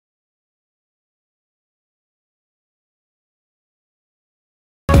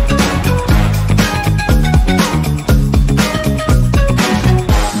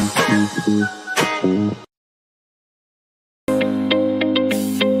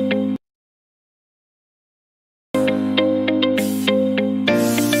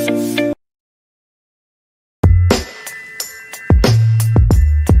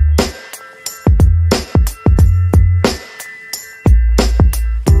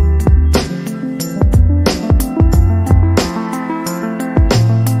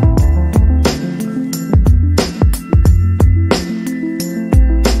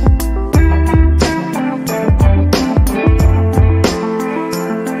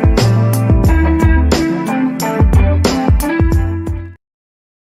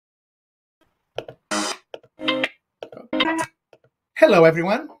Hello,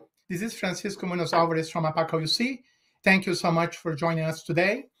 everyone. This is Francisco Munoz Alvarez from APACOUC. Thank you so much for joining us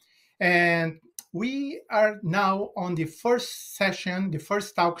today. And we are now on the first session, the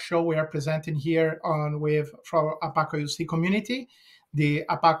first talk show we are presenting here from APACOUC community, the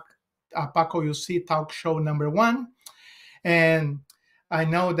APACOUC Talk Show #1. And I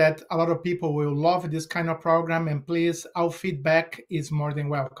know that a lot of people will love this kind of program, and please, our feedback is more than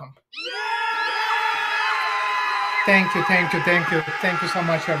welcome. Thank you so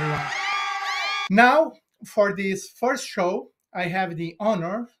much, everyone. Now, for this first show, I have the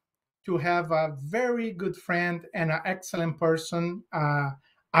honor to have a very good friend and an excellent person,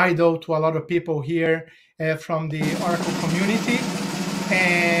 idol to a lot of people here from the Oracle community.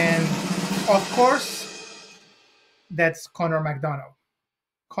 And of course, that's Connor McDonald.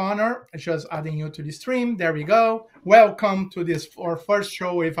 Connor, just adding you to the stream. There we go. Welcome to this our first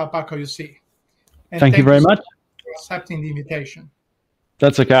show with APACOUC. Thank you very much for accepting the invitation.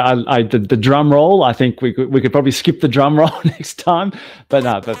 That's okay. I did the drum roll. I think we could probably skip the drum roll next time. But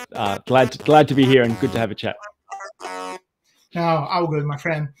glad to be here and good to have a chat. No, all good, my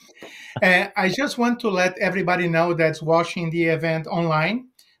friend. I just want to let everybody know that's watching the event online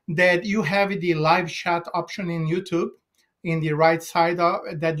that you have the live chat option in YouTube in the right side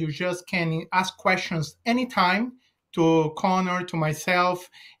that you just can ask questions anytime to Connor, to myself,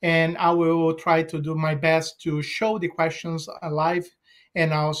 and I will try to do my best to show the questions live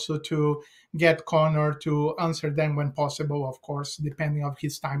and also to get Connor to answer them when possible, of course, depending on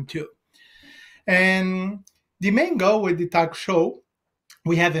his time too. And the main goal with the talk show,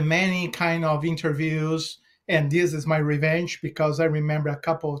 we have many kind of interviews, and this is my revenge because I remember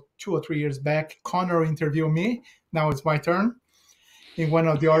 2 or 3 years back, Connor interviewed me. Now it's my turn in one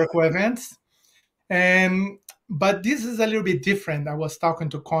of the Oracle events. But this is a little bit different. I was talking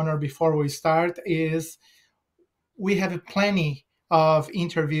to Connor before we start, is we have plenty of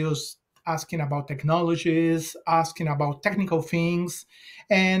interviews asking about technologies, asking about technical things.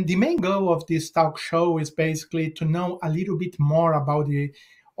 And the main goal of this talk show is basically to know a little bit more about the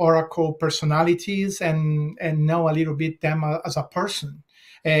Oracle personalities and know a little bit them as a person,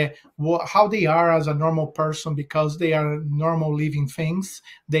 how they are as a normal person, because they are normal living things.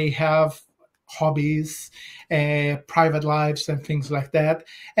 They have hobbies, private lives, and things like that.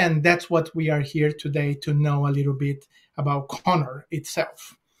 And that's what we are here today to know a little bit about Connor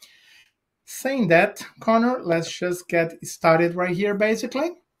itself. Saying that, Connor, let's just get started right here,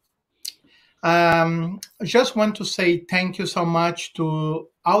 basically. I just want to say thank you so much to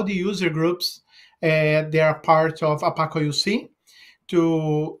all the user groups. They are part of APACOUC,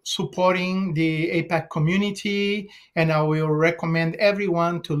 to supporting the APAC community, and I will recommend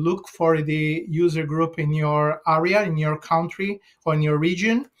everyone to look for the user group in your area, in your country, or in your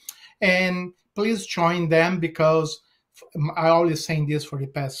region, and please join them, because I always saying this for the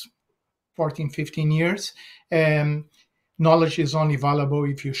past 14, 15 years, knowledge is only valuable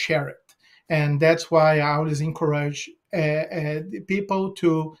if you share it, and that's why I always encourage people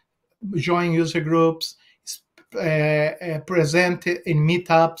to join user groups, present in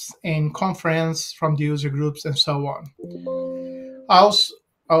meetups and conference from the user groups and so on. Also,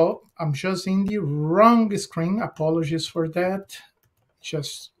 I'm just in the wrong screen. Apologies for that.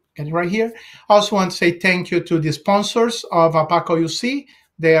 Just getting right here. Also want to say thank you to the sponsors of APACOUC.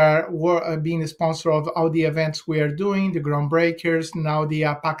 They are being the sponsor of all the events we are doing, the Groundbreakers, now the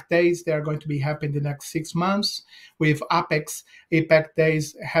APAC Days. They are going to be happening the next 6 months, with APAC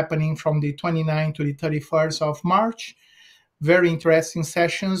Days happening from the 29th to the 31st of March. Very interesting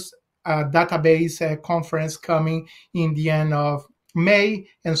sessions, database conference coming in the end of May,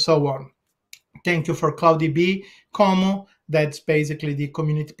 and so on. Thank you for CloudDB, Como. That's basically the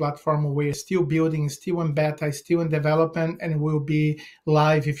community platform we're still building, still in beta, still in development, and will be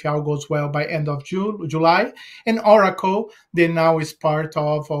live, if all goes well, by end of July. And Oracle, they now is part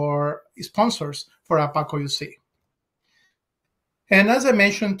of our sponsors for APACOUC. And as I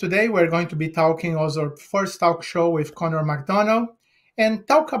mentioned, today we're going to be talking as our first talk show with Connor McDonald, and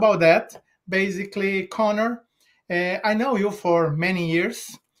talk about that. Basically, Connor, I know you for many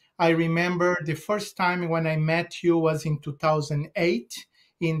years. I remember the first time when I met you was in 2008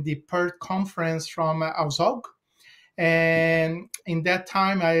 in the Perth conference from APACOUC. And in that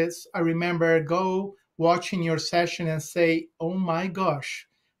time, I remember watching your session and say, oh my gosh,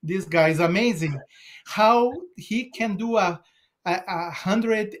 this guy is amazing. How he can do a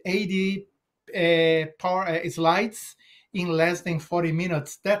 180 slides in less than 40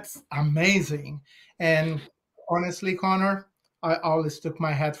 minutes. That's amazing. And honestly, Connor, I always took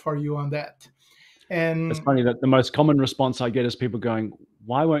my hat for you on that. And it's funny that the most common response I get is people going,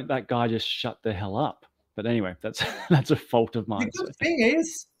 why won't that guy just shut the hell up? But anyway, that's that's a fault of The mine. So good thing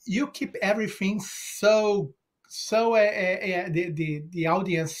is you keep everything the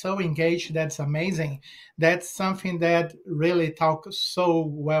audience so engaged. That's amazing. That's something that really talks so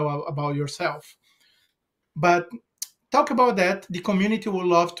well about yourself. But talk about that. The community would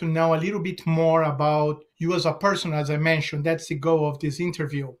love to know a little bit more about you as a person, as I mentioned. That's the goal of this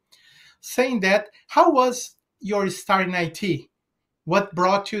interview. Saying that, how was your start in IT? What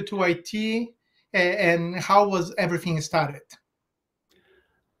brought you to IT, and how was everything started?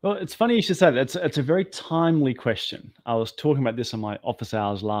 well, it's funny you should say that. It's a very timely question. I was talking about this on my office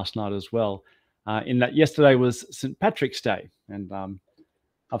hours last night as well. In that yesterday was St. Patrick's Day, and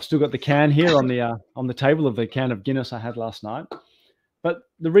I've still got the can here on the table of the can of Guinness I had last night. But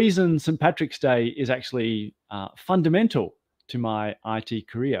the reason St. Patrick's Day is actually fundamental to my IT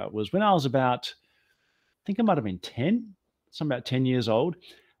career was when I was about, I think I might have been 10, so I'm about 10 years old.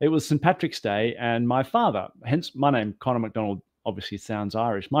 It was St. Patrick's Day, and my father, hence my name, Connor McDonald, obviously sounds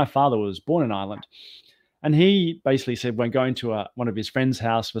Irish. My father was born in Ireland, and he basically said, we're going to one of his friend's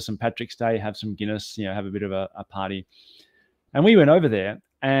house for St. Patrick's Day, have some Guinness, have a bit of a party. And we went over there,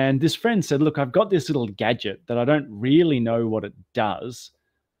 and this friend said, look, I've got this little gadget that I don't really know what it does,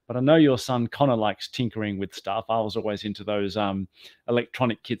 but I know your son Connor likes tinkering with stuff. I was always into those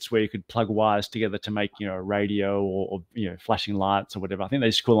electronic kits where you could plug wires together to make, a radio or flashing lights or whatever. I think they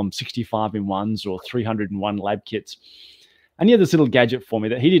just call them 65-in-1s or 301 lab kits. And he had this little gadget for me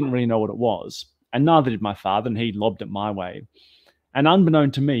that he didn't really know what it was, and neither did my father, and he lobbed it my way. And unbeknown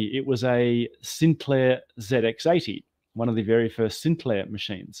to me, it was a Sinclair ZX80, one of the very first Sinclair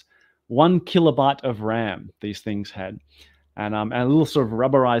machines. 1 kilobyte of RAM these things had. And a little sort of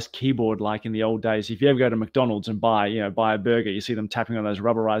rubberized keyboard, like in the old days. If you ever go to McDonald's and buy a burger, you see them tapping on those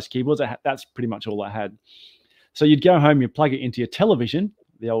rubberized keyboards. That's pretty much all I had. So you'd go home, you plug it into your television,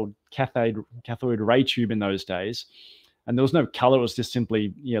 the old cathode ray tube in those days, and there was no color. It was just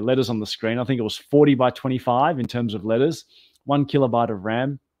simply letters on the screen. I think it was 40 by 25 in terms of letters, 1 kilobyte of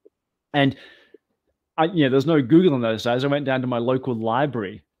RAM, and there's no Google in those days. I went down to my local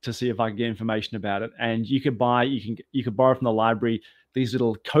library to see if I could get information about it. And you could borrow from the library these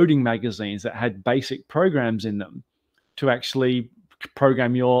little coding magazines that had basic programs in them to actually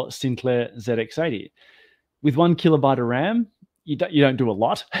program your Sinclair ZX80. With 1 kilobyte of RAM, you don't do a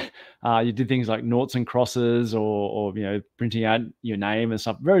lot. You did things like noughts and crosses or printing out your name and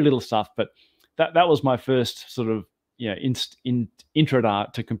stuff, very little stuff. But that was my first sort of intro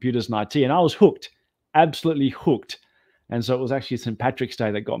to computers and IT. And I was hooked, absolutely hooked. And so it was actually St. Patrick's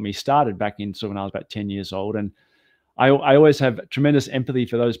Day that got me started back in when I was about 10 years old. And I always have tremendous empathy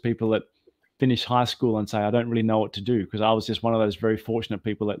for those people that finish high school and say, I don't really know what to do, because I was just one of those very fortunate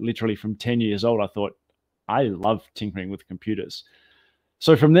people that literally from 10 years old, I thought, I love tinkering with computers.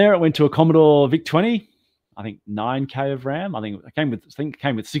 So from there, it went to a Commodore VIC-20, I think 9K of RAM. I think it came with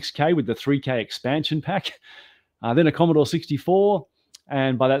 6K with the 3K expansion pack. Then a Commodore 64.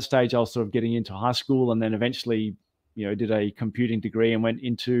 And by that stage, I was sort of getting into high school, and then eventually did a computing degree and went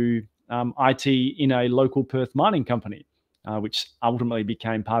into IT in a local Perth mining company, which ultimately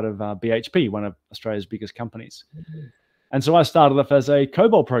became part of BHP, one of Australia's biggest companies. Mm-hmm. And so I started off as a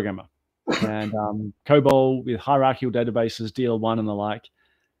COBOL programmer, and COBOL with hierarchical databases, DL1 and the like.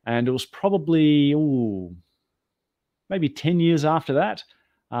 And it was probably maybe 10 years after that,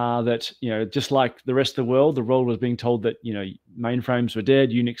 that just like the rest of the world was being told that mainframes were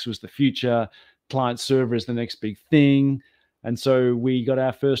dead, Unix was the future, client server is the next big thing. And so we got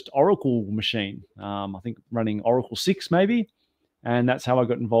our first Oracle machine, I think running Oracle 6 maybe. And that's how I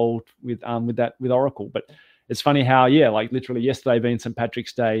got involved with Oracle. But it's funny how, like literally yesterday being St.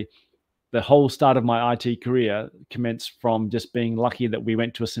 Patrick's Day, the whole start of my IT career commenced from just being lucky that we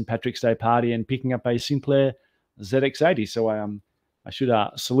went to a St. Patrick's Day party and picking up a Sinclair ZX80. So I should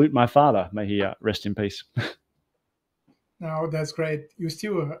salute my father. May he rest in peace. No, that's great. Do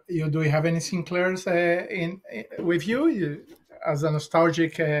you have any Sinclairs with you as a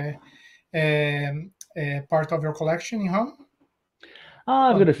nostalgic part of your collection in home?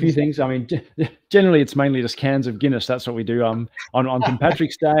 I've got a few things. I mean, generally it's mainly just cans of Guinness. That's what we do on St.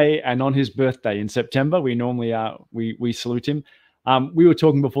 Patrick's Day and on his birthday in September. We normally we salute him. We were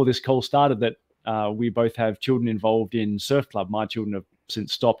talking before this call started that we both have children involved in surf club. My children have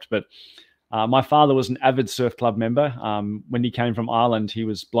since stopped, but my father was an avid surf club member. When he came from Ireland, he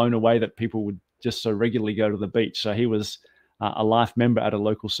was blown away that people would just so regularly go to the beach. So he was a life member at a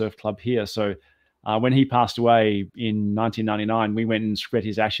local surf club here. So when he passed away in 1999, we went and spread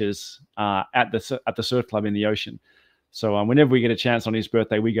his ashes at the surf club in the ocean. So whenever we get a chance on his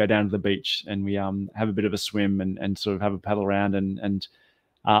birthday, we go down to the beach and we have a bit of a swim and sort of have a paddle around and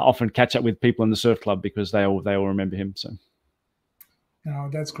often catch up with people in the surf club because they all remember him. So, no,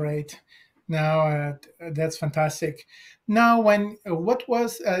 that's great. Now that's fantastic. Now, what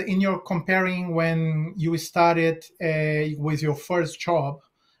was in your comparing when you started with your first job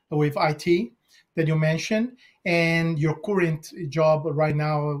with IT that you mentioned, and your current job right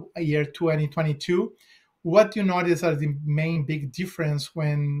now, year 2022? What do you notice are the main big difference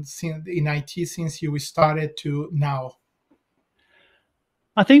in IT since you started to now?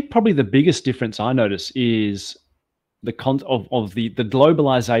 I think probably the biggest difference I notice is the the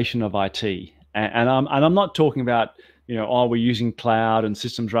globalization of IT, and I'm not talking about, we're using cloud and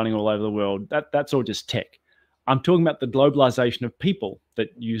systems running all over the world. That's all just tech. I'm talking about the globalization of people that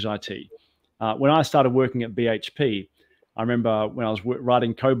use IT. When I started working at BHP, I remember when I was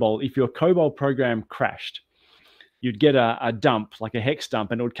writing COBOL, if your COBOL program crashed, you'd get a dump, like a hex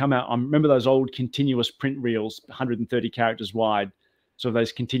dump, and it would come out. I remember those old continuous print reels, 130 characters wide, so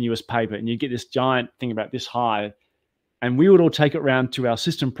those continuous paper, and you get this giant thing about this high. And we would all take it around to our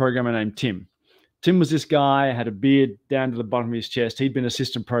system programmer named Tim. Tim was this guy, had a beard down to the bottom of his chest. He'd been a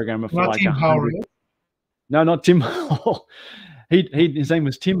system programmer for Not like Tim 100. Howard. No, not Tim. His name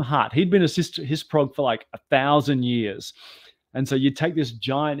was Tim Hart. He'd been a prog for like 1,000 years. And so you'd take this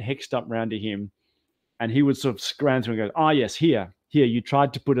giant hex dump round to him, and he would sort of scrounge and go, yes, here, you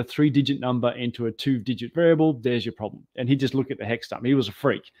tried to put a 3-digit number into a 2-digit variable. There's your problem. And he'd just look at the hex dump. He was a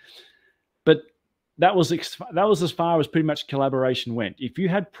freak. But that was as far as pretty much collaboration went. If you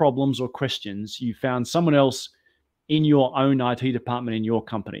had problems or questions, you found someone else in your own IT department in your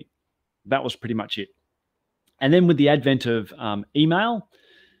company. That was pretty much it. And then with the advent of email,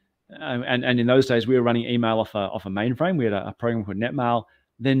 and in those days we were running email off a mainframe. We had a program called NetMail.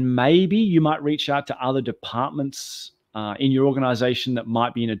 Then maybe you might reach out to other departments in your organization that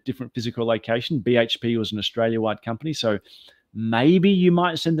might be in a different physical location. BHP was an Australia-wide company, so maybe you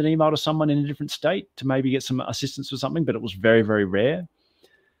might send an email to someone in a different state to maybe get some assistance for something, but it was very, very rare.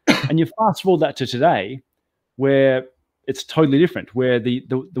 And you fast forward that to today, where it's totally different, where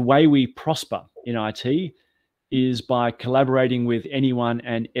the way we prosper in IT is by collaborating with anyone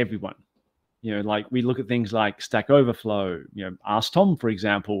and everyone. Like we look at things like Stack Overflow, Ask Tom, for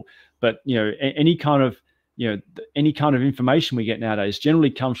example, but any kind of information we get nowadays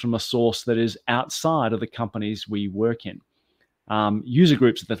generally comes from a source that is outside of the companies we work in. User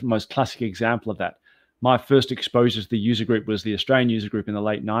groups are the most classic example of that. My first exposure to the user group was the Australian user group in the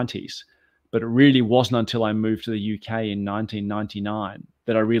late 90s, but it really wasn't until I moved to the UK in 1999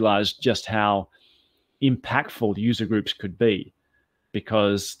 that I realized just how impactful user groups could be,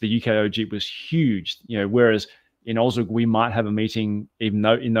 because the UK OG was huge. Whereas in Oslo we might have a meeting, even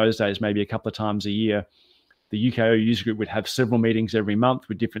though in those days maybe a couple of times a year, the UKO user group would have several meetings every month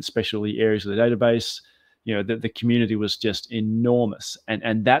with different specialty areas of the database. The community was just enormous.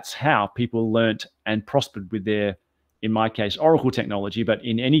 And that's how people learnt and prospered with their, in my case, Oracle technology, but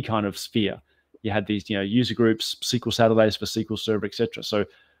in any kind of sphere. You had these, user groups, SQL Saturdays for SQL Server, etc. So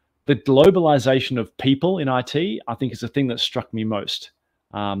the globalization of people in IT, I think, is the thing that struck me most.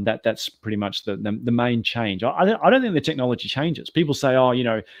 That's pretty much the main change. I don't think the technology changes. People say,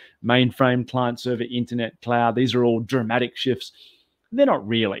 mainframe, client server, internet, cloud, these are all dramatic shifts. They're not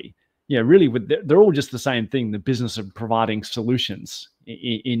really. Really, they're all just the same thing, the business of providing solutions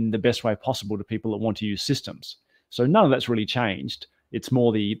in the best way possible to people that want to use systems. So none of that's really changed. It's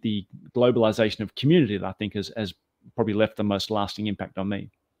more the globalization of community that I think has probably left the most lasting impact on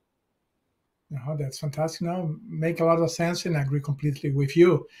me. Oh, that's fantastic. Now, make a lot of sense, and I agree completely with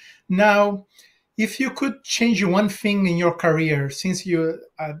you. Now, if you could change one thing in your career, since you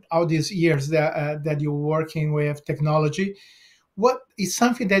all these years that you're working with technology, what is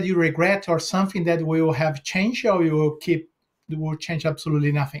something that you regret, or something that will have changed, or you will change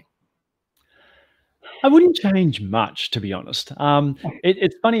absolutely nothing? I wouldn't change much, to be honest.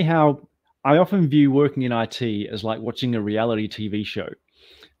 It's funny how I often view working in IT as like watching a reality TV show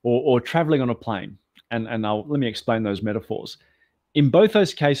or traveling on a plane. And let me explain those metaphors. In both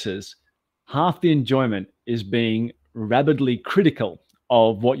those cases, half the enjoyment is being rabidly critical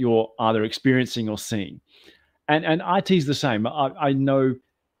of what you're either experiencing or seeing. And IT is the same. I know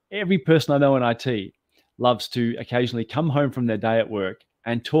every person I know in IT loves to occasionally come home from their day at work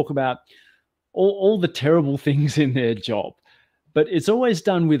and talk about all the terrible things in their job. But it's always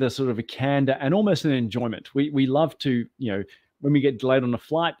done with a sort of a candor and almost an enjoyment. We love to, when we get delayed on a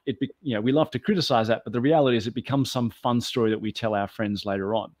flight, we love to criticize that. But the reality is it becomes some fun story that we tell our friends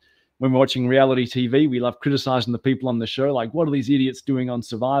later on. When we're watching reality TV, we love criticizing the people on the show, like, what are these idiots doing on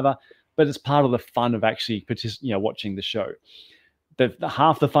Survivor? But it's part of the fun of actually watching the show. the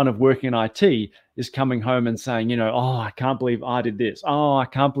half the fun of working in IT is coming home and saying, oh, I can't believe I did this. Oh, I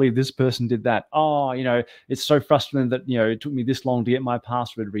can't believe this person did that. Oh, it's so frustrating that, it took me this long to get my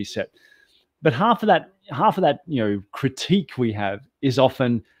password reset. But half of that, critique we have is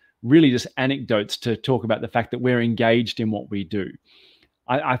often really just anecdotes to talk about the fact that we're engaged in what we do.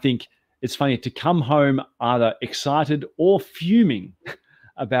 I think it's funny to come home either excited or fuming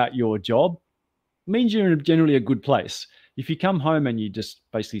about your job means you're in generally a good place. If you come home and you just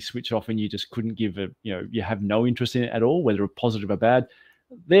basically switch off and you just couldn't give you have no interest in it at all, whether positive or bad,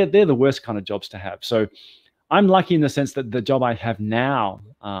 they're the worst kind of jobs to have. So I'm lucky in the sense that the job I have now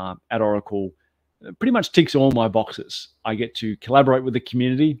at Oracle pretty much ticks all my boxes. I get to collaborate with the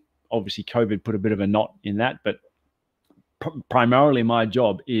community. Obviously, COVID put a bit of a knot in that, but primarily my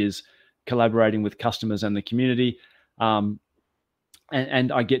job is collaborating with customers and the community.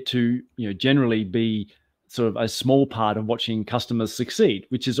 And I get to, generally be sort of a small part of watching customers succeed,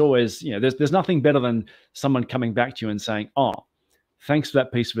 which is always, there's nothing better than someone coming back to you and saying, oh, thanks for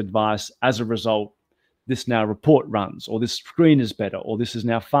that piece of advice. As a result, this now report runs, or this screen is better, or this is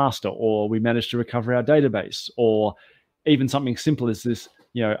now faster, or we managed to recover our database, or even something simple as this,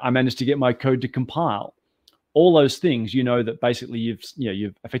 I managed to get my code to compile. All those things, that basically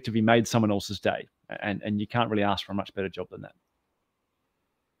you've effectively made someone else's day, and you can't really ask for a much better job than that.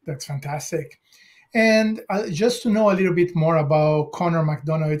 That's fantastic. And just to know a little bit more about Connor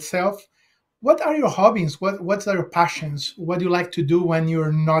McDonald itself, what are your hobbies? What are your passions? What do you like to do when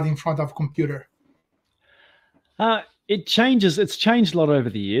you're not in front of a computer? It changes. It's changed a lot over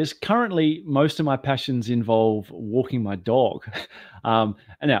the years. Currently, most of my passions involve walking my dog. And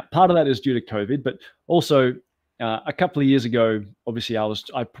now part of that is due to COVID, but also a couple of years ago, obviously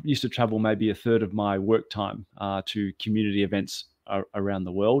I used to travel maybe a third of my work time to community events around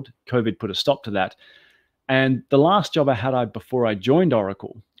the world. COVID put a stop to that. And the last job I had before I joined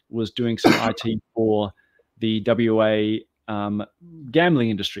Oracle was doing some IT for the WA gambling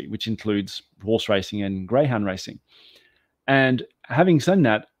industry, which includes horse racing and greyhound racing. And having said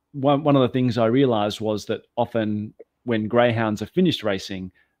that, one of the things I realized was that often when greyhounds are finished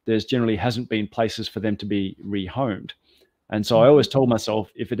racing, there's generally hasn't been places for them to be rehomed. And so I always told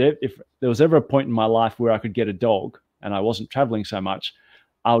myself, if there was ever a point in my life where I could get a dog and I wasn't traveling so much,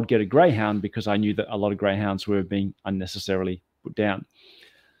 I would get a greyhound, because I knew that a lot of greyhounds were being unnecessarily put down.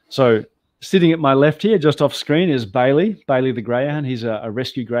 So sitting at my left here, just off screen, is Bailey the greyhound. He's a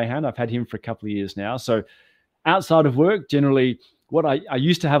rescue greyhound. I've had him for a couple of years now. So outside of work, generally, I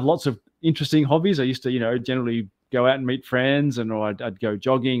used to have lots of interesting hobbies. I used to, generally go out and meet friends, or I'd go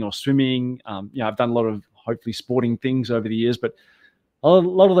jogging or swimming. I've done a lot of hopefully sporting things over the years, but a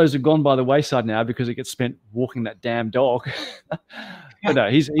lot of those have gone by the wayside now because it gets spent walking that damn dog. But no,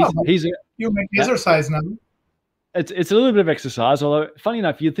 you make exercise now. It's a little bit of exercise, although funny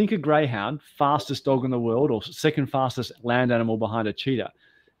enough, you'd think a greyhound, fastest dog in the world, or second fastest land animal behind a cheetah,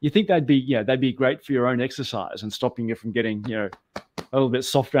 you think they'd be great for your own exercise and stopping you from getting, a little bit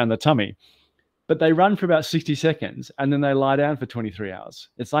soft around the tummy. But they run for about 60 seconds and then they lie down for 23 hours.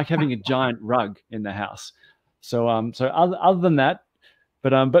 It's like having a giant rug in the house. So other than that,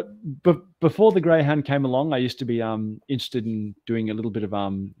 but before the greyhound came along, I used to be interested in doing a little bit of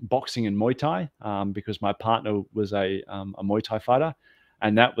boxing and Muay Thai because my partner was a Muay Thai fighter,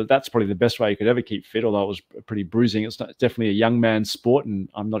 and that's probably the best way you could ever keep fit. Although it was pretty bruising, it's definitely a young man's sport, and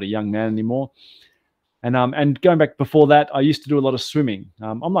I'm not a young man anymore. And going back before that, I used to do a lot of swimming.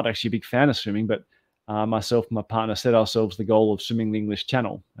 I'm not actually a big fan of swimming, but myself and my partner set ourselves the goal of swimming the English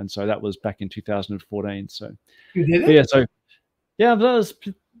Channel, and so that was back in 2014. So you did it? Yeah,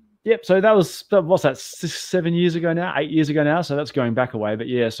 so that was what's that, 7 years ago now, 8 years ago now. So that's going back a way. But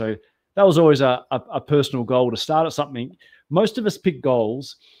yeah, so that was always a personal goal to start at something. Most of us pick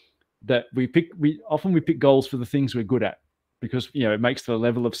goals that we often pick goals for the things we're good at, because it makes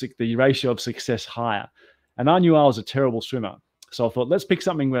the ratio of success higher. And I knew I was a terrible swimmer, so I thought, let's pick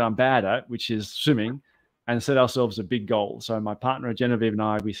something that I'm bad at, which is swimming, and set ourselves a big goal. So my partner Genevieve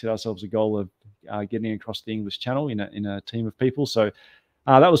and we set ourselves a goal of getting across the English Channel in a team of people. So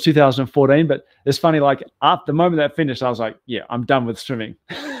that was 2014. But it's funny, like at the moment that finished, I was like, yeah, I'm done with swimming.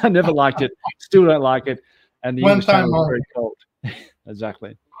 I never liked it, still don't like it, and the English Channel was very cold.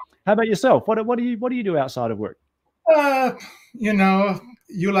 Exactly. How about yourself? What do you do outside of work?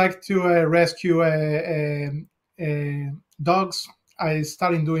 You like to rescue dogs. I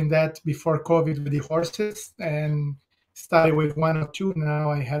started doing that before COVID with the horses, and started with 1 or 2.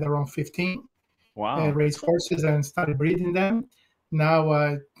 Now I had around 15. Wow. Raised horses and started breeding them.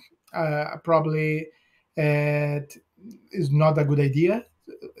 Now probably is not a good idea.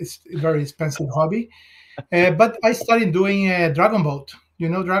 It's a very expensive hobby. But I started doing Dragon Boat. You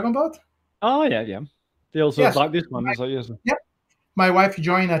know Dragon Boat? Oh yeah, yeah. They also Yes. like this one. So yes. Yep. My wife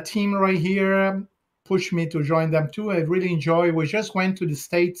joined a team right here, pushed me to join them too. I really enjoy. We just went to the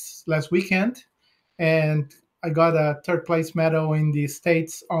States last weekend, and I got a third place medal in the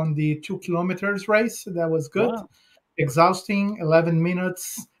States on the 2 kilometers race. That was good. Wow. Exhausting, 11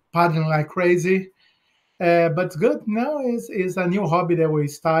 minutes, paddling like crazy. But it's good. No, it's a new hobby that we're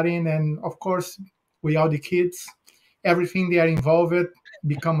starting. And of course, we all the kids, everything they are involved with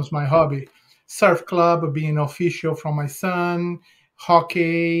becomes my hobby. Surf club, being official from my son,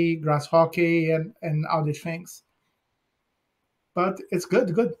 hockey, grass hockey, and other things. But it's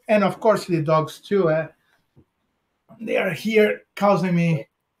good, good. And of course, the dogs too. They are here causing me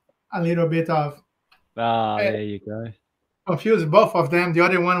a little bit of Ah, uh, there you go. confused. Both of them. The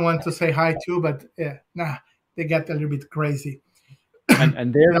other one wants to say hi too, but nah, they get a little bit crazy.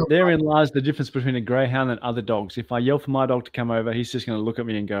 And therein lies the difference between a greyhound and other dogs. If I yell for my dog to come over, he's just going to look at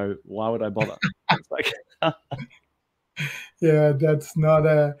me and go, "Why would I bother?" It's like, Yeah, that's not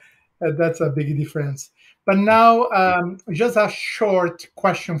a that's a big difference. But now, just a short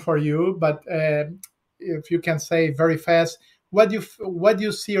question for you. But if you can say very fast, what do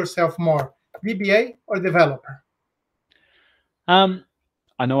you see yourself more, DBA or developer?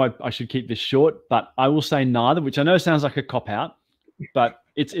 I know I should keep this short, but I will say neither, which I know sounds like a cop out, but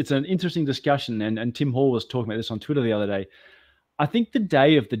it's an interesting discussion. And Tim Hall was talking about this on Twitter the other day. I think the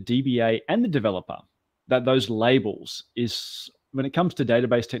day of the DBA and the developer, that those labels is, when it comes to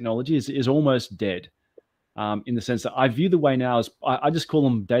database technology, is almost dead. In the sense that I view the way now as I just call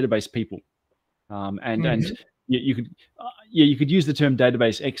them database people, and you could you could use the term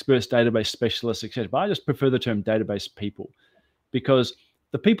database experts, database specialists, etc. But I just prefer the term database people, because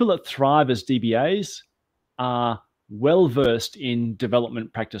the people that thrive as DBAs are well versed in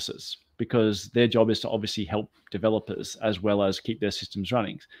development practices, because their job is to obviously help developers as well as keep their systems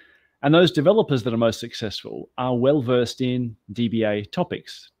running. And those developers that are most successful are well versed in DBA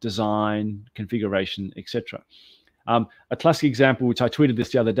topics, design, configuration, etc. A classic example, which I tweeted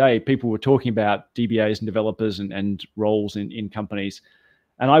this the other day, people were talking about DBAs and developers and roles in companies.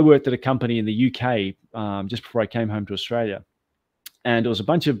 And I worked at a company in the UK just before I came home to Australia. And it was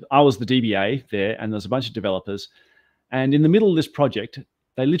I was the DBA there, and there was a bunch of developers. And in the middle of this project,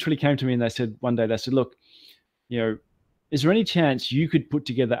 they literally came to me and they said, one day, they said, "Look, is there any chance you could put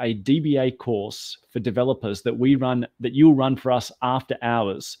together a DBA course for developers that you'll run for us after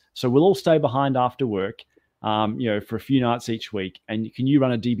hours? So we'll all stay behind after work, for a few nights each week. And can you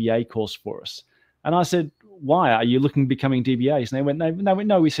run a DBA course for us?" And I said, "Why? Are you looking at becoming DBAs?" And they went,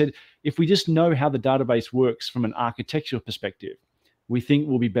 no. We said, "If we just know how the database works from an architectural perspective, we think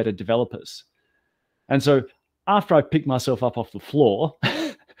we'll be better developers." And so after I picked myself up off the floor,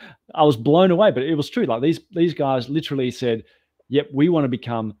 I was blown away, but it was true. Like these guys literally said, "Yep, we want to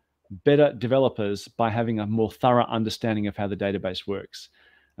become better developers by having a more thorough understanding of how the database works."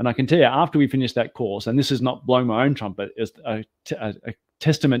 And I can tell you, after we finished that course, and this is not blowing my own trumpet, it's a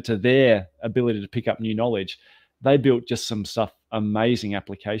testament to their ability to pick up new knowledge. They built just some amazing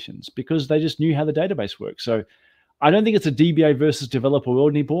applications because they just knew how the database works. So I don't think it's a DBA versus developer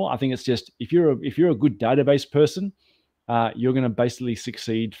world anymore. I think it's just if you're a good database person, you're going to basically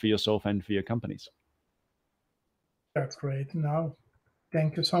succeed for yourself and for your companies. That's great. Now,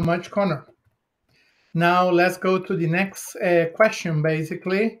 thank you so much, Connor. Now let's go to the next question.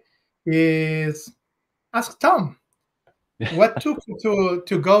 Basically, is ask Tom. What took you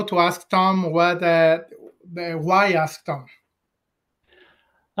to go to ask Tom? Why ask Tom?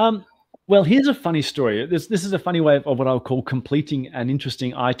 Well, here's a funny story. This is a funny way of what I'll call completing an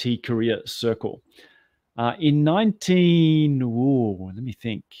interesting IT career circle. In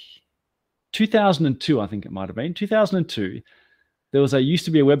 2002, I think it might have been 2002. There used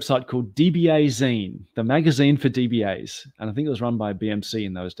to be a website called DBA Zine, the magazine for DBAs, and I think it was run by BMC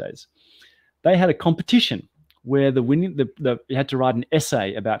in those days. They had a competition where you had to write an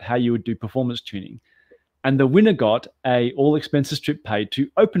essay about how you would do performance tuning, and the winner got a all expenses trip paid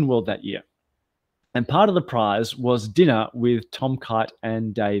to Open World that year. And part of the prize was dinner with Tom Kite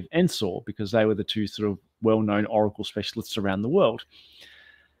and Dave Ensor, because they were the two sort of well-known Oracle specialists around the world.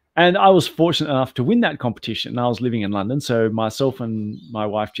 And I was fortunate enough to win that competition. I was living in London, so myself and my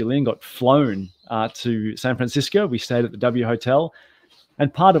wife Gillian got flown to San Francisco. We stayed at the W Hotel,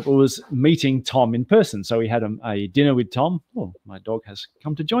 and part of it was meeting Tom in person. So we had a dinner with Tom. Oh, my dog has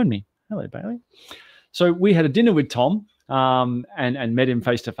come to join me. Hello, Bailey. So we had a dinner with Tom and met him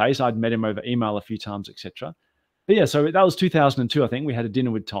face to face. I'd met him over email a few times, etc. But yeah, so that was 2002. I think we had a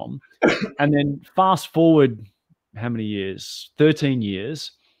dinner with Tom, and then fast forward how many years? 13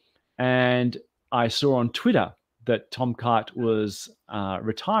 years. And I saw on Twitter that Tom Kite was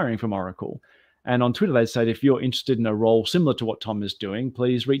retiring from Oracle. And on Twitter, they said, if you're interested in a role similar to what Tom is doing,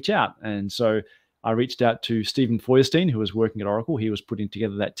 please reach out. And so I reached out to Stephen Feuerstein, who was working at Oracle. He was putting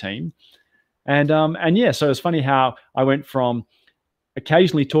together that team. And yeah, so it's funny how I went from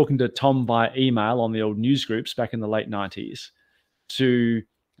occasionally talking to Tom via email on the old news groups back in the late 90s to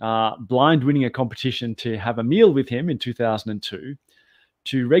blind winning a competition to have a meal with him in 2002,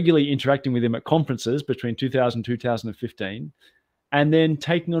 to regularly interacting with him at conferences between 2000 and 2015, and then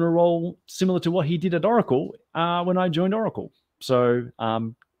taking on a role similar to what he did at Oracle when I joined Oracle. So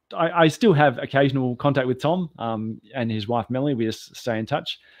I still have occasional contact with Tom and his wife, Melanie. We just stay in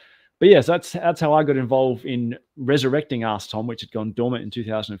touch. But yes, that's how I got involved in resurrecting Ask Tom, which had gone dormant in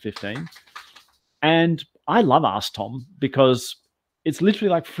 2015. And I love Ask Tom because it's literally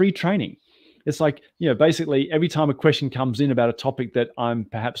like free training. It's like, basically every time a question comes in about a topic that I'm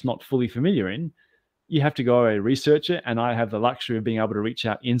perhaps not fully familiar in, you have to go away and research it. And I have the luxury of being able to reach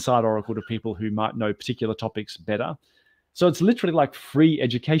out inside Oracle to people who might know particular topics better. So it's literally like free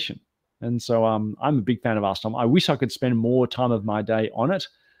education. And so I'm a big fan of Ask Tom. I wish I could spend more time of my day on it.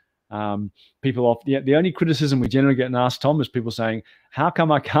 The only criticism we generally get in Ask Tom is people saying, how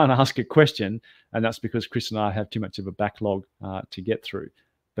come I can't ask a question? And that's because Chris and I have too much of a backlog to get through.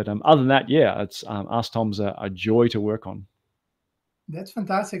 But other than that, yeah, it's Ask Tom's a joy to work on. That's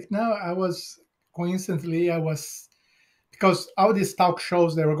fantastic. No, because all these talk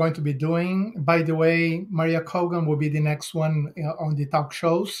shows they were going to be doing, by the way, Maria Kogan will be the next one on the talk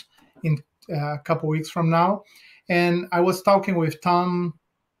shows in a couple weeks from now. And I was talking with Tom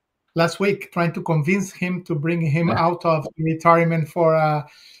last week, trying to convince him to bring him out of retirement for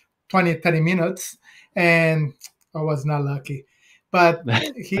 20, 30 minutes. And I was not lucky. But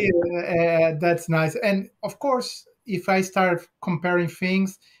that's nice. And of course, if I start comparing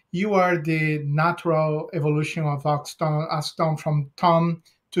things, you are the natural evolution of Ask Tom from Tom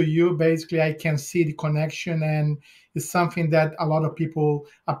to you. Basically, I can see the connection, and it's something that a lot of people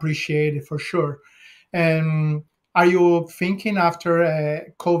appreciate for sure. And are you thinking after a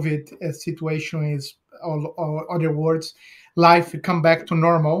COVID situation is, or other words, life come back to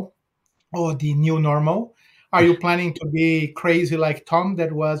normal or the new normal? Are you planning to be crazy like Tom,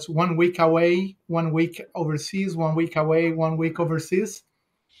 that was 1 week away, 1 week overseas, 1 week away, 1 week overseas?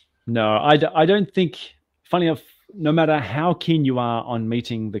 No, I don't think, funny enough, no matter how keen you are on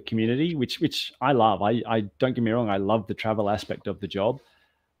meeting the community, which I love, I don't get me wrong, I love the travel aspect of the job.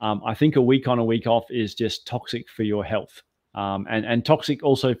 I think a week on, a week off is just toxic for your health, and toxic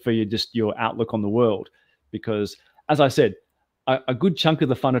also for your outlook on the world. Because, as I said, a good chunk of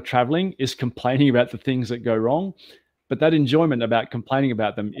the fun of traveling is complaining about the things that go wrong. But that enjoyment about complaining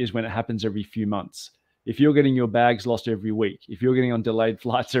about them is when it happens every few months. If you're getting your bags lost every week, if you're getting on delayed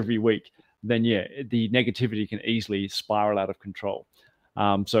flights every week, then yeah, the negativity can easily spiral out of control.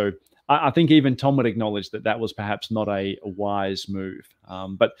 So I think even Tom would acknowledge that was perhaps not a wise move.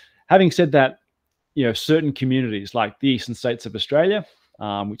 But having said that, certain communities like the eastern states of Australia,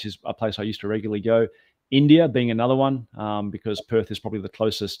 which is a place I used to regularly go, India being another one, because Perth is probably the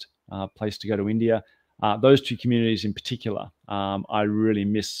closest place to go to India. Those two communities in particular, I really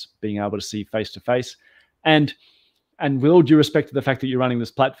miss being able to see face to face. And with all due respect to the fact that you're running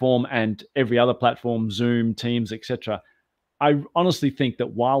this platform and every other platform, Zoom, Teams, etc., I honestly think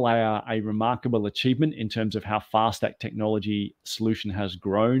that while they are a remarkable achievement in terms of how fast that technology solution has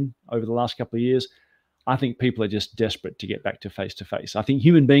grown over the last couple of years, I think people are just desperate to get back to face. I think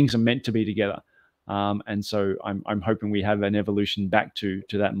human beings are meant to be together. And so I'm hoping we have an evolution back to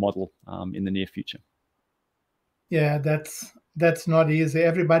that model in the near future. Yeah, that's not easy.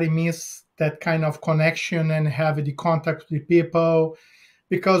 Everybody miss that kind of connection and have the contact with people,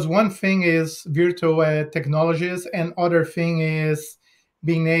 because one thing is virtual technologies, and other thing is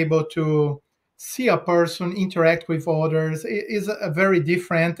being able to see a person interact with others. It is a very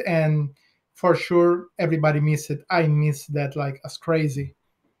different, and for sure everybody miss it. I miss that like as crazy,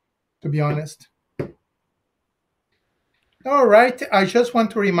 to be honest. All right. I just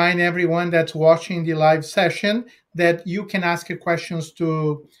want to remind everyone that's watching the live session that you can ask your questions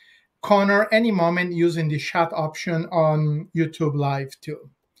to Connor any moment using the chat option on YouTube Live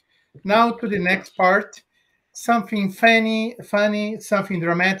too. Now to the next part. Something funny, something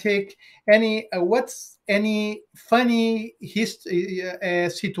dramatic. What's any funny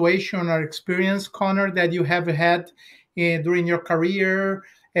situation or experience, Connor, that you have had during your career?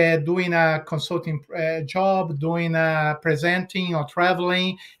 Doing a consulting job, doing a presenting or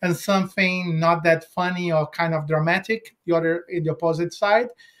traveling, and something not that funny or kind of dramatic, the opposite side.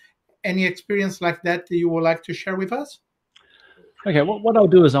 Any experience like that you would like to share with us? Okay, what I'll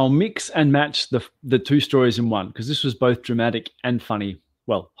do is I'll mix and match the two stories in one, because this was both dramatic and funny.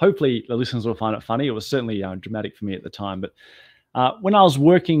 Well, hopefully the listeners will find it funny. It was certainly dramatic for me at the time. But when I was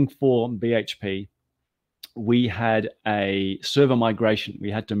working for BHP, we had a server migration. We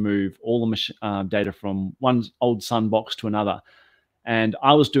had to move all the data from one old Sun box to another. And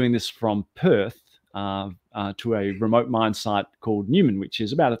I was doing this from Perth to a remote mine site called Newman, which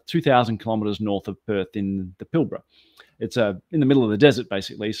is about 2,000 kilometers north of Perth in the Pilbara. It's in the middle of the desert,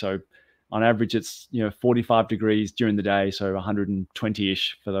 basically. So on average, it's 45 degrees during the day, so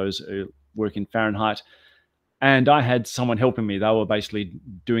 120-ish for those who work in Fahrenheit. And I had someone helping me. They were basically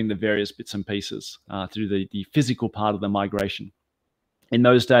doing the various bits and pieces through the physical part of the migration. In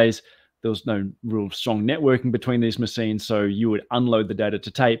those days, there was no real strong networking between these machines, so you would unload the data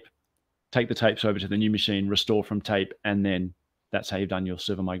to tape, take the tapes over to the new machine, restore from tape, and then that's how you've done your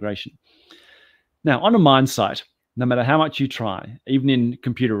server migration. Now, on a mine site, no matter how much you try, even in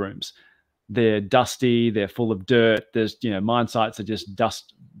computer rooms, they're dusty, they're full of dirt. There's, mine sites are just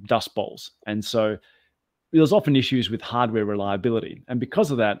dust bowls. And so there's often issues with hardware reliability. And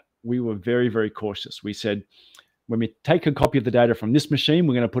because of that, we were very, very cautious. We said, when we take a copy of the data from this machine,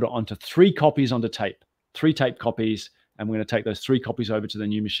 we're going to put it onto 3 copies onto tape, 3 tape copies, and we're going to take those 3 copies over to the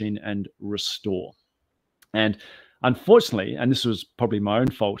new machine and restore. And unfortunately, and this was probably my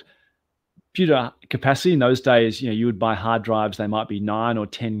own fault, computer capacity in those days, you would buy hard drives. They might be 9 or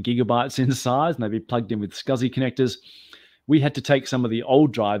 10 gigabytes in size, and they'd be plugged in with SCSI connectors. We had to take some of the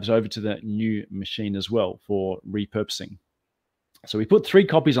old drives over to the new machine as well for repurposing. So we put 3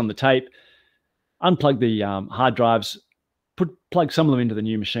 copies on the tape, unplugged the hard drives, plugged some of them into the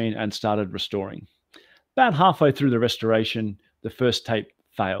new machine, and started restoring. About halfway through the restoration, the first tape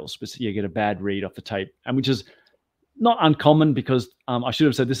fails, but you get a bad read off the tape, and which is not uncommon, because I should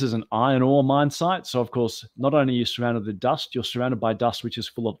have said this is an iron ore mine site. So, of course, not only are you surrounded with dust, you're surrounded by dust which is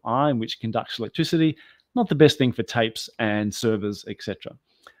full of iron, which conducts electricity. Not the best thing for tapes and servers, etc.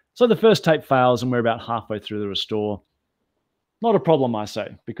 So the first tape fails, and we're about halfway through the restore. Not a problem, I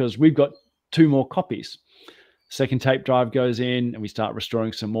say, because we've got 2 more copies. Second tape drive goes in, and we start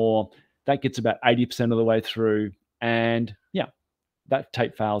restoring some more. That gets about 80% of the way through, and that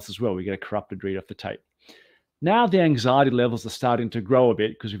tape fails as well. We get a corrupted read off the tape. Now the anxiety levels are starting to grow a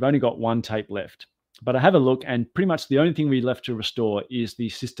bit, because we've only got 1 tape left. But I have a look, and pretty much the only thing we left to restore is the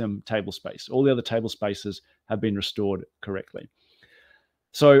system table space. All the other table spaces have been restored correctly.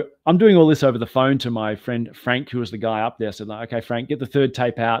 So I'm doing all this over the phone to my friend Frank, who was the guy up there. I said, okay, Frank, get the 3rd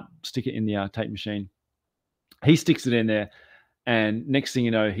tape out, stick it in the tape machine. He sticks it in there, and next thing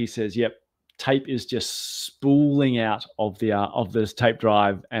you know, he says, yep, tape is just spooling out of this tape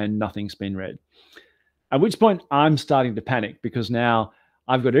drive, and nothing's been read. At which point I'm starting to panic, because now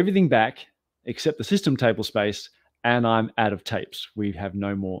I've got everything back except the system table space, and I'm out of tapes. We have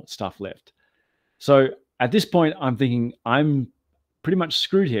no more stuff left. So at this point, I'm thinking I'm pretty much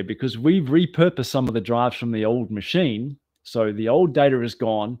screwed here, because we've repurposed some of the drives from the old machine. So the old data is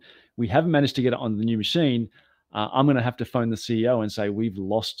gone. We haven't managed to get it on the new machine. I'm going to have to phone the CEO and say, we've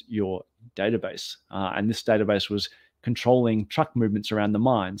lost your database. And this database was controlling truck movements around the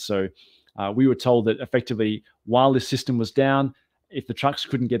mine. So we were told that effectively, while this system was down, if the trucks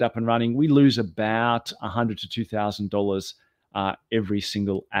couldn't get up and running, we lose about $100 to $2,000 every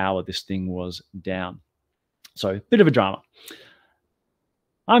single hour this thing was down. So a bit of a drama.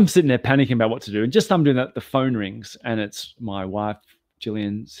 I'm sitting there panicking about what to do. And just I'm doing that, the phone rings, and it's my wife,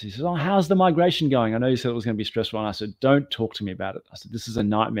 Gillian. She says, oh, how's the migration going? I know you said it was going to be stressful. And I said, don't talk to me about it. I said, this is a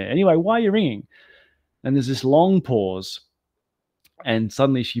nightmare. Anyway, why are you ringing? And there's this long pause. And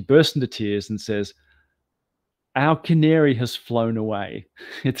suddenly she bursts into tears and says, our canary has flown away.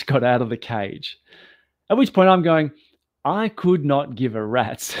 It's got out of the cage. At which point I'm going, I could not give a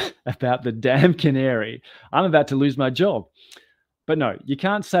rat's about the damn canary. I'm about to lose my job. But no, you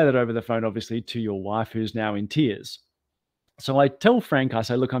can't say that over the phone, obviously, to your wife, who's now in tears. So I tell Frank, I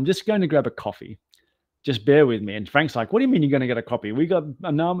say, look, I'm just going to grab a coffee. Just bear with me. And Frank's like, what do you mean you're going to get a coffee? We got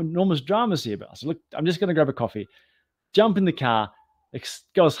enormous dramas here. But I said, look, I'm just going to grab a coffee. Jump in the car,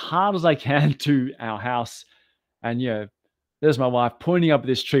 go as hard as I can to our house. And there's my wife pointing up at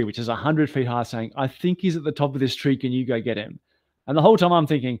this tree, which is 100 feet high, saying, I think he's at the top of this tree. Can you go get him? And the whole time I'm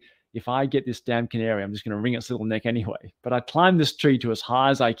thinking, if I get this damn canary, I'm just going to wring its little neck anyway. But I climb this tree to as high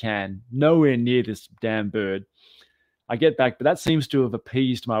as I can, nowhere near this damn bird. I get back, but that seems to have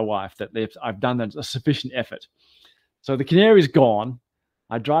appeased my wife, that I've done a sufficient effort. So the canary's gone.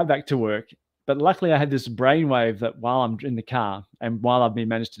 I drive back to work. But luckily, I had this brainwave that while I'm in the car, and while I've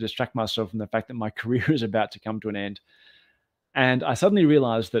managed to distract myself from the fact that my career is about to come to an end, and I suddenly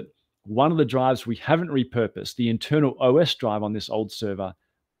realized that one of the drives we haven't repurposed, the internal OS drive on this old server,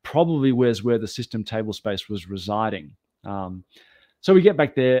 probably was where the system table space was residing. So we get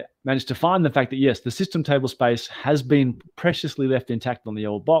back there, managed to find the fact that, yes, the system table space has been preciously left intact on the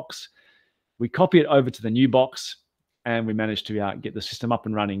old box. We copy it over to the new box, and we managed to get the system up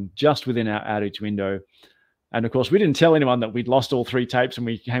and running just within our outage window. And of course, we didn't tell anyone that we'd lost all 3 tapes and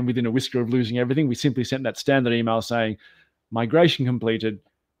we came within a whisker of losing everything. We simply sent that standard email saying, migration completed,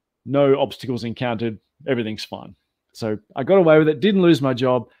 no obstacles encountered, everything's fine. So I got away with it, didn't lose my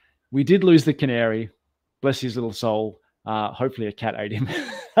job. We did lose the canary, bless his little soul. Hopefully a cat ate him.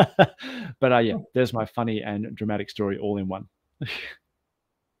 But yeah, there's my funny and dramatic story all in one.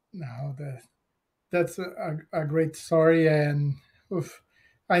 No, that's a great story, and oof,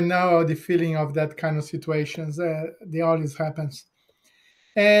 I know the feeling of that kind of situations. They always happens.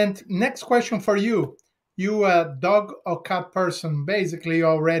 And next question for you. You a dog or cat person? Basically, you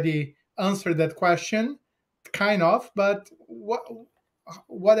already answered that question, kind of. But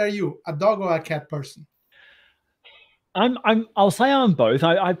what are you, a dog or a cat person? I'll say I'm both.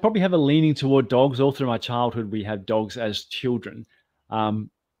 I probably have a leaning toward dogs. All through my childhood, we had dogs as children. And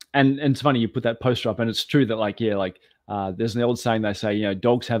it's funny you put that poster up, and it's true that there's an old saying they say,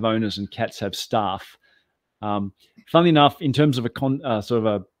 dogs have owners and cats have staff. Funnily enough, in terms of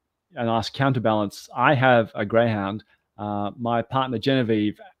a nice counterbalance, I have a greyhound. My partner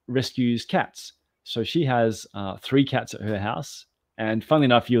Genevieve rescues cats, so she has 3 cats at her house. And funnily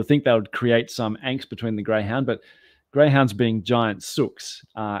enough, you'll think that would create some angst between the greyhound, but greyhounds being giant sooks,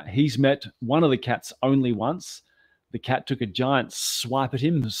 he's met one of the cats only once. The cat took a giant swipe at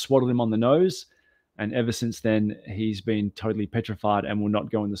him, swatted him on the nose, and ever since then, he's been totally petrified and will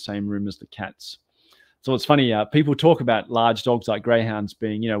not go in the same room as the cats. So it's funny, people talk about large dogs like greyhounds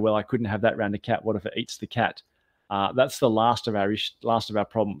being, well, I couldn't have that around a cat. What if it eats the cat? That's the last of our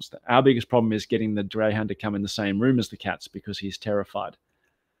problems. Our biggest problem is getting the greyhound to come in the same room as the cats because he's terrified.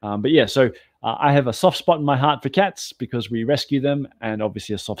 But yeah, so I have a soft spot in my heart for cats because we rescue them, and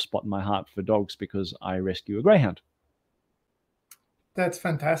obviously a soft spot in my heart for dogs because I rescue a greyhound. That's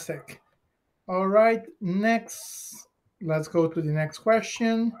fantastic. All right, let's go to the next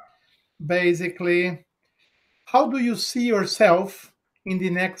question. Basically, how do you see yourself in the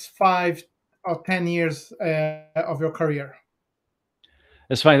next 5 or 10 years of your career?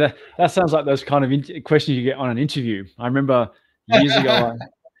 It's funny, that sounds like those kind of questions you get on an interview. I remember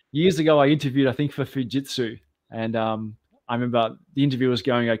years ago, I interviewed, I think, for Fujitsu, and I remember the interview was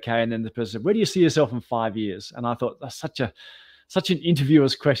going okay, and then the person said, "Where do you see yourself in 5 years?" And I thought, that's such an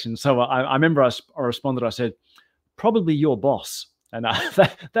interviewer's question. So I remember I responded, I said, "Probably your boss." And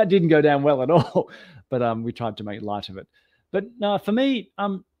that didn't go down well at all, but we tried to make light of it. But no, for me,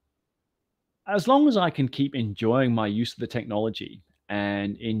 as long as I can keep enjoying my use of the technology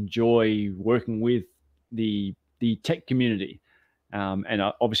and enjoy working with the tech community, and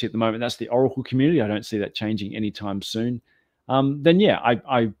obviously at the moment that's the Oracle community, I don't see that changing anytime soon. Then yeah,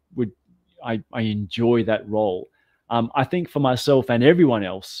 I enjoy that role. I think for myself and everyone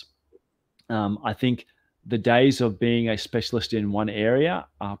else, I think the days of being a specialist in one area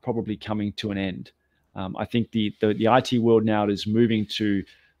are probably coming to an end. I think the IT world now is moving to,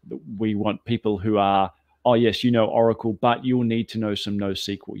 we want people who are, oh yes, Oracle, but you'll need to know some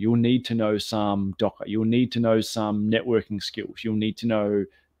NoSQL. You'll need to know some Docker. You'll need to know some networking skills. You'll need to know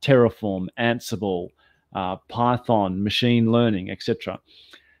Terraform, Ansible, Python, machine learning, etc.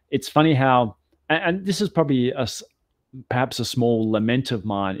 It's funny how, and this is probably perhaps a small lament of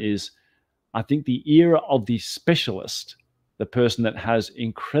mine, is I think the era of the specialist, the person that has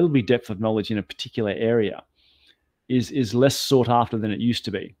incredibly depth of knowledge in a particular area, is less sought after than it used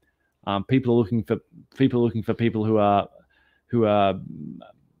to be. People are looking for people who are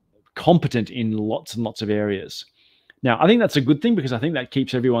competent in lots and lots of areas. Now, I think that's a good thing because I think that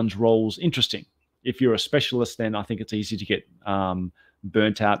keeps everyone's roles interesting. If you're a specialist, then I think it's easy to get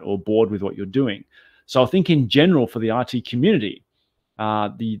burnt out or bored with what you're doing. So I think in general for the IT community,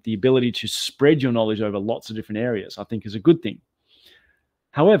 the ability to spread your knowledge over lots of different areas, I think is a good thing.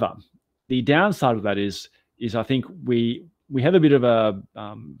 However, the downside of that is I think we have a bit of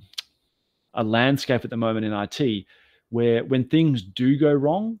a landscape at the moment in IT where when things do go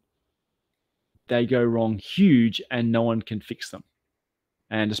wrong, they go wrong huge and no one can fix them.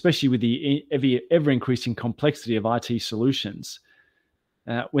 And especially with the ever increasing complexity of IT solutions,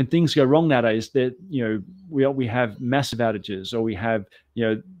 when things go wrong nowadays, that we have massive outages, or we have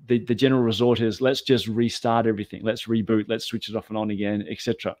the general resort is let's just restart everything, let's reboot, let's switch it off and on again,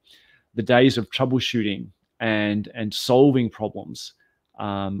 etc. The days of troubleshooting and solving problems,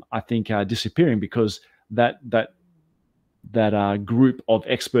 I think, are disappearing because that group of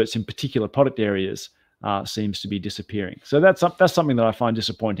experts in particular product areas seems to be disappearing. So that's something that I find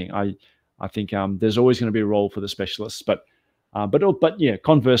disappointing. I think there's always going to be a role for the specialists, but yeah,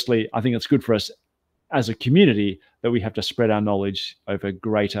 conversely, I think it's good for us as a community that we have to spread our knowledge over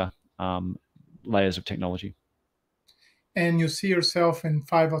greater layers of technology. And you see yourself in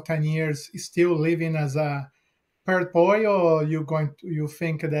 5 or 10 years still living as a parrot boy, or you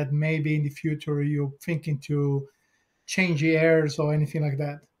think that maybe in the future you're thinking to change airs or anything like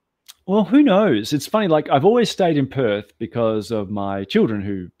that? Well, who knows? It's funny, like I've always stayed in Perth because of my children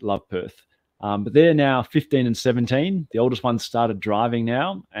who love Perth. But they're now 15 and 17. The oldest one started driving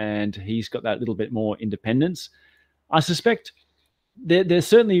now, and he's got that little bit more independence. I suspect there's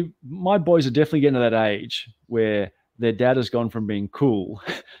certainly, my boys are definitely getting to that age where their dad has gone from being cool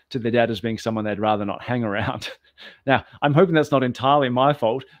to their dad as being someone they'd rather not hang around. Now, I'm hoping that's not entirely my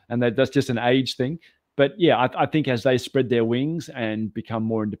fault and that's just an age thing. But yeah, I think as they spread their wings and become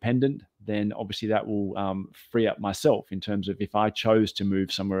more independent, then obviously that will free up myself in terms of if I chose to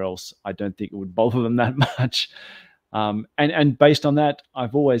move somewhere else, I don't think it would bother them that much. And based on that,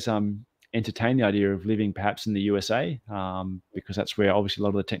 I've always entertained the idea of living perhaps in the USA because that's where obviously a lot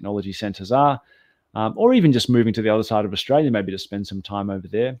of the technology centers are, or even just moving to the other side of Australia, maybe to spend some time over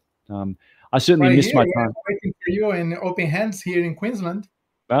there. I certainly miss my time. Waiting for you in open hands here in Queensland.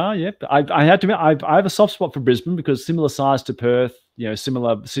 Yeah, I had to admit, I have a soft spot for Brisbane because similar size to Perth,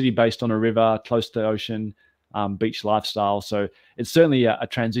 similar city based on a river, close to the ocean, beach lifestyle. So it's certainly a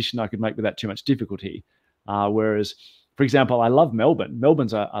transition I could make without too much difficulty. Whereas, for example, I love Melbourne.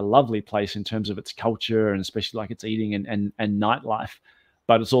 Melbourne's a lovely place in terms of its culture and especially like its eating and nightlife.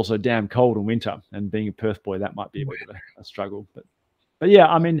 But it's also damn cold in winter. And being a Perth boy, that might be a bit of a struggle. But yeah,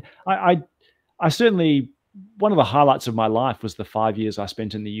 I mean, I certainly, one of the highlights of my life was the 5 years I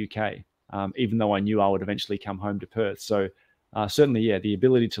spent in the UK, even though I knew I would eventually come home to Perth. So certainly, yeah, the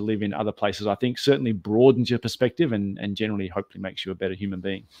ability to live in other places, I think, certainly broadens your perspective and generally, hopefully, makes you a better human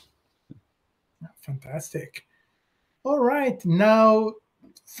being. Fantastic. All right. Now,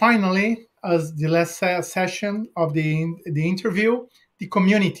 finally, as the last session of the interview, the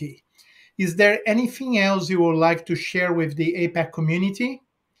community. Is there anything else you would like to share with the APAC community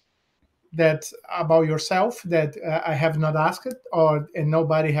that about yourself that I have not asked and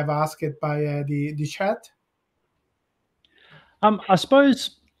nobody have asked it by the chat? I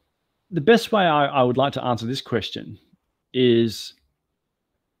suppose the best way I would like to answer this question is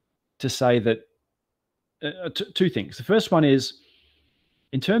to say that two things. The first one is,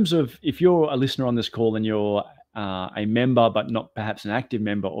 in terms of if you're a listener on this call and you're a member but not perhaps an active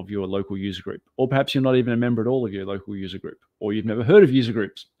member of your local user group, or perhaps you're not even a member at all of your local user group, or you've never heard of user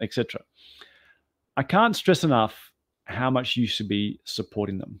groups, etc. I can't stress enough how much you should be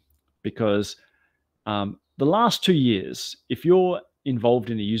supporting them, because the last 2 years, if you're involved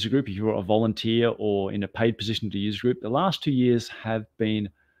in a user group, if you're a volunteer or in a paid position to user group, the last 2 years have been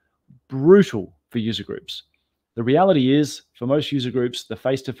brutal for user groups. The reality is, for most user groups, the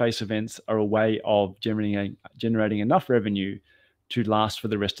face-to-face events are a way of generating enough revenue to last for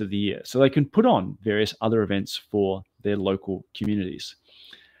the rest of the year, so they can put on various other events for their local communities.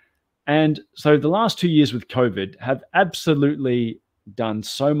 And so the last 2 years with COVID have absolutely done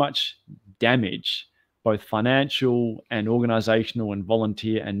so much damage, both financial and organizational and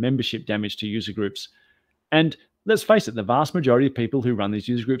volunteer and membership damage to user groups. And let's face it, the vast majority of people who run these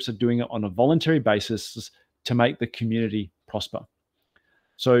user groups are doing it on a voluntary basis to make the community prosper.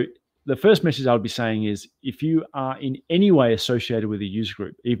 So the first message I would be saying is, if you are in any way associated with a user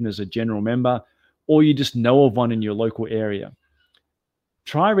group, even as a general member, or you just know of one in your local area,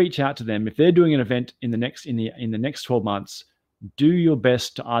 try reach out to them. If they're doing an event in the next 12 months, do your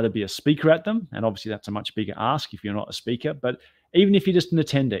best to either be a speaker at them, and obviously that's a much bigger ask if you're not a speaker, but even if you're just an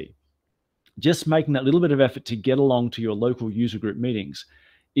attendee, just making that little bit of effort to get along to your local user group meetings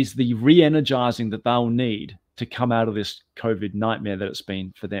is the re-energizing that they'll need to come out of this COVID nightmare that it's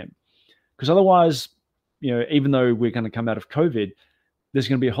been for them. Because otherwise, even though we're going to come out of COVID, there's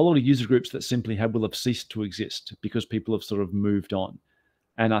going to be a whole lot of user groups that simply will have ceased to exist because people have sort of moved on.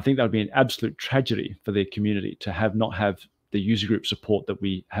 And I think that would be an absolute tragedy for their community to not have the user group support that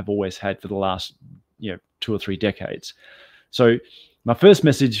we have always had for the last 2 or 3 decades. So my first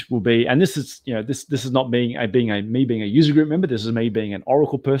message will be, and this is this is not me being a user group member. This is me being an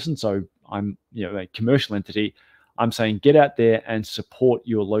Oracle person. So I'm a commercial entity. I'm saying get out there and support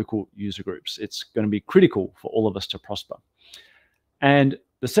your local user groups. It's going to be critical for all of us to prosper. And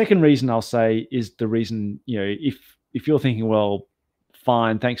the second reason I'll say is the reason, if you're thinking, well,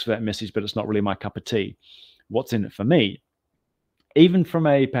 fine, thanks for that message, but it's not really my cup of tea. What's in it for me? Even from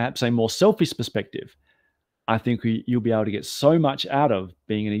perhaps a more selfish perspective, I think you'll be able to get so much out of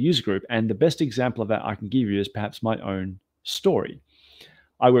being in a user group. And the best example of that I can give you is perhaps my own story.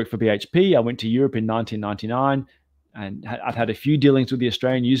 I worked for BHP. I went to Europe in 1999, and I'd had a few dealings with the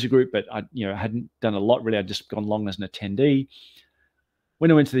Australian user group, but I hadn't done a lot really. I'd just gone along as an attendee. When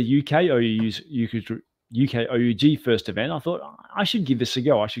I went to the UK OUG first event, I thought I should give this a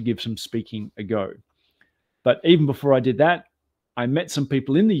go. I should give some speaking a go. But even before I did that, I met some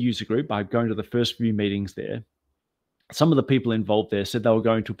people in the user group by going to the first few meetings there. Some of the people involved there said they were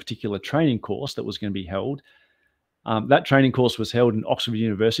going to a particular training course that was going to be held. That training course was held in Oxford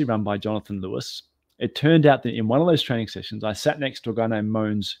University, run by Jonathan Lewis. It turned out that in one of those training sessions, I sat next to a guy named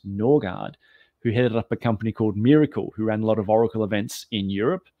Mogens Norgaard, who headed up a company called Miracle, who ran a lot of Oracle events in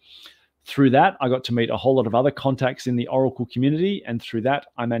Europe. Through that, I got to meet a whole lot of other contacts in the Oracle community. And through that,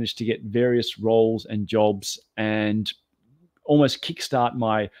 I managed to get various roles and jobs and almost kickstart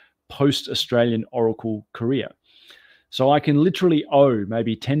my post-Australian Oracle career. So I can literally owe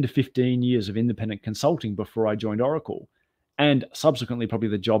maybe 10 to 15 years of independent consulting before I joined Oracle, and subsequently probably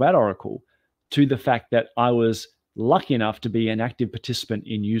the job at Oracle, to the fact that I was lucky enough to be an active participant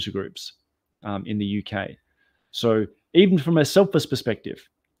in user groups in the UK. So even from a selfish perspective,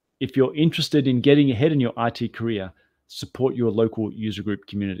 if you're interested in getting ahead in your IT career, support your local user group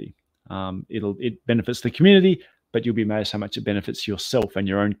community. It benefits the community, but you'll be amazed how much it benefits yourself and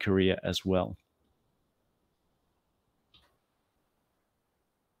your own career as well.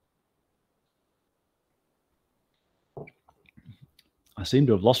 I seem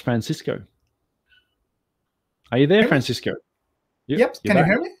to have lost Francisco. Are you there, Francisco? Yep. Can you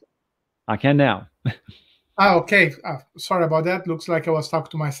hear me? I can now. Okay. Sorry about that. Looks like I was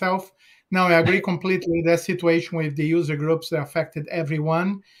talking to myself. No, I agree completely. The situation with the user groups that affected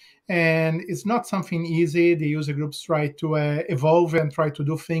everyone. And it's not something easy. The user groups try to evolve and try to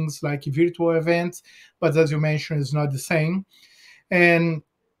do things like virtual events. But as you mentioned, it's not the same. And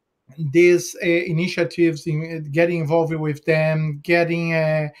these initiatives, getting involved with them,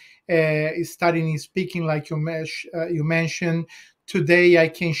 studying speaking, like you mentioned. Today, I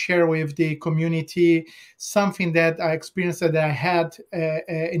can share with the community something that I experienced that I had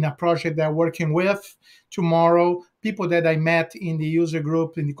in a project that I'm working with. Tomorrow, people that I met in the user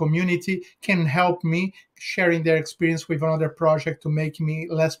group, in the community, can help me sharing their experience with another project to make me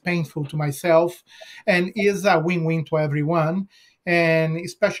less painful to myself, and is a win-win to everyone. And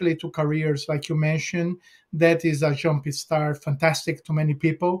especially to careers, like you mentioned, that is a jump start, fantastic to many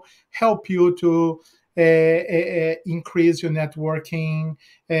people, help you to increase your networking,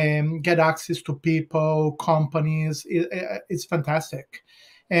 get access to people, companies. It's fantastic,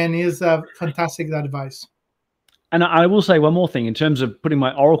 and is a fantastic advice. And I will say one more thing in terms of putting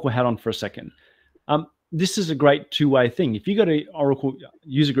my Oracle hat on for a second. This is a great two-way thing. If you go to Oracle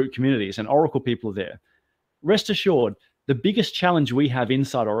user group communities and Oracle people are there, rest assured, the biggest challenge we have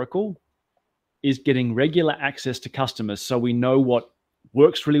inside Oracle is getting regular access to customers so we know what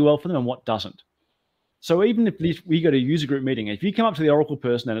works really well for them and what doesn't. So even if we go to a user group meeting, if you come up to the Oracle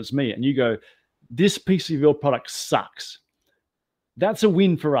person and it's me and you go, this piece of your product sucks, that's a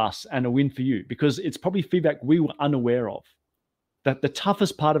win for us and a win for you, because it's probably feedback we were unaware of. That the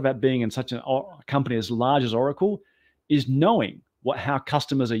toughest part about being in such a company as large as Oracle is knowing how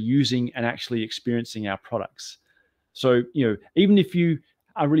customers are using and actually experiencing our products. So, even if you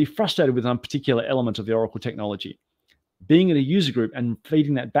are really frustrated with one particular element of the Oracle technology, being in a user group and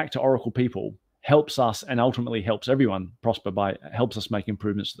feeding that back to Oracle people helps us and ultimately helps everyone prosper helps us make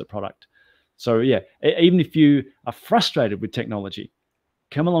improvements to the product. So yeah, even if you are frustrated with technology,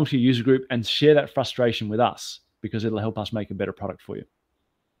 come along to your user group and share that frustration with us, because it'll help us make a better product for you.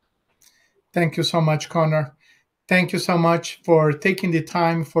 Thank you so much, Connor. Thank you so much for taking the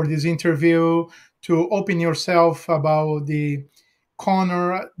time for this interview, to open yourself about the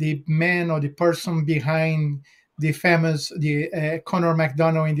Connor, the man or the person behind the famous Connor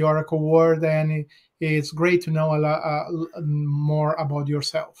McDonald in the Oracle world. And it's great to know a lot more about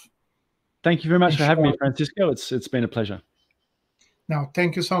yourself. Thank you very much for having me, Francisco. It's been a pleasure. No,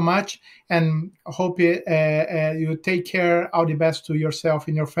 thank you so much, and I hope you take care. All the best to yourself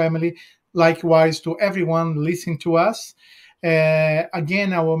and your family. Likewise to everyone listening to us.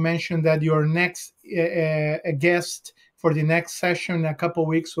 Again, I will mention that your next guest for the next session in a couple of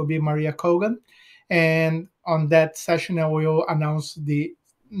weeks will be Maria Kogan. And on that session, I will announce the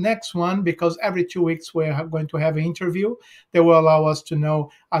next one, because every 2 weeks we're going to have an interview that will allow us to know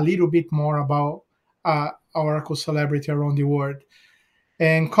a little bit more about Oracle celebrity around the world.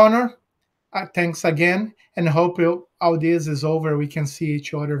 And Connor, thanks again, and hope all this is over. We can see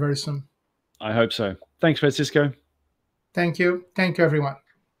each other very soon. I hope so. Thanks, Francisco. Thank you. Thank you, everyone.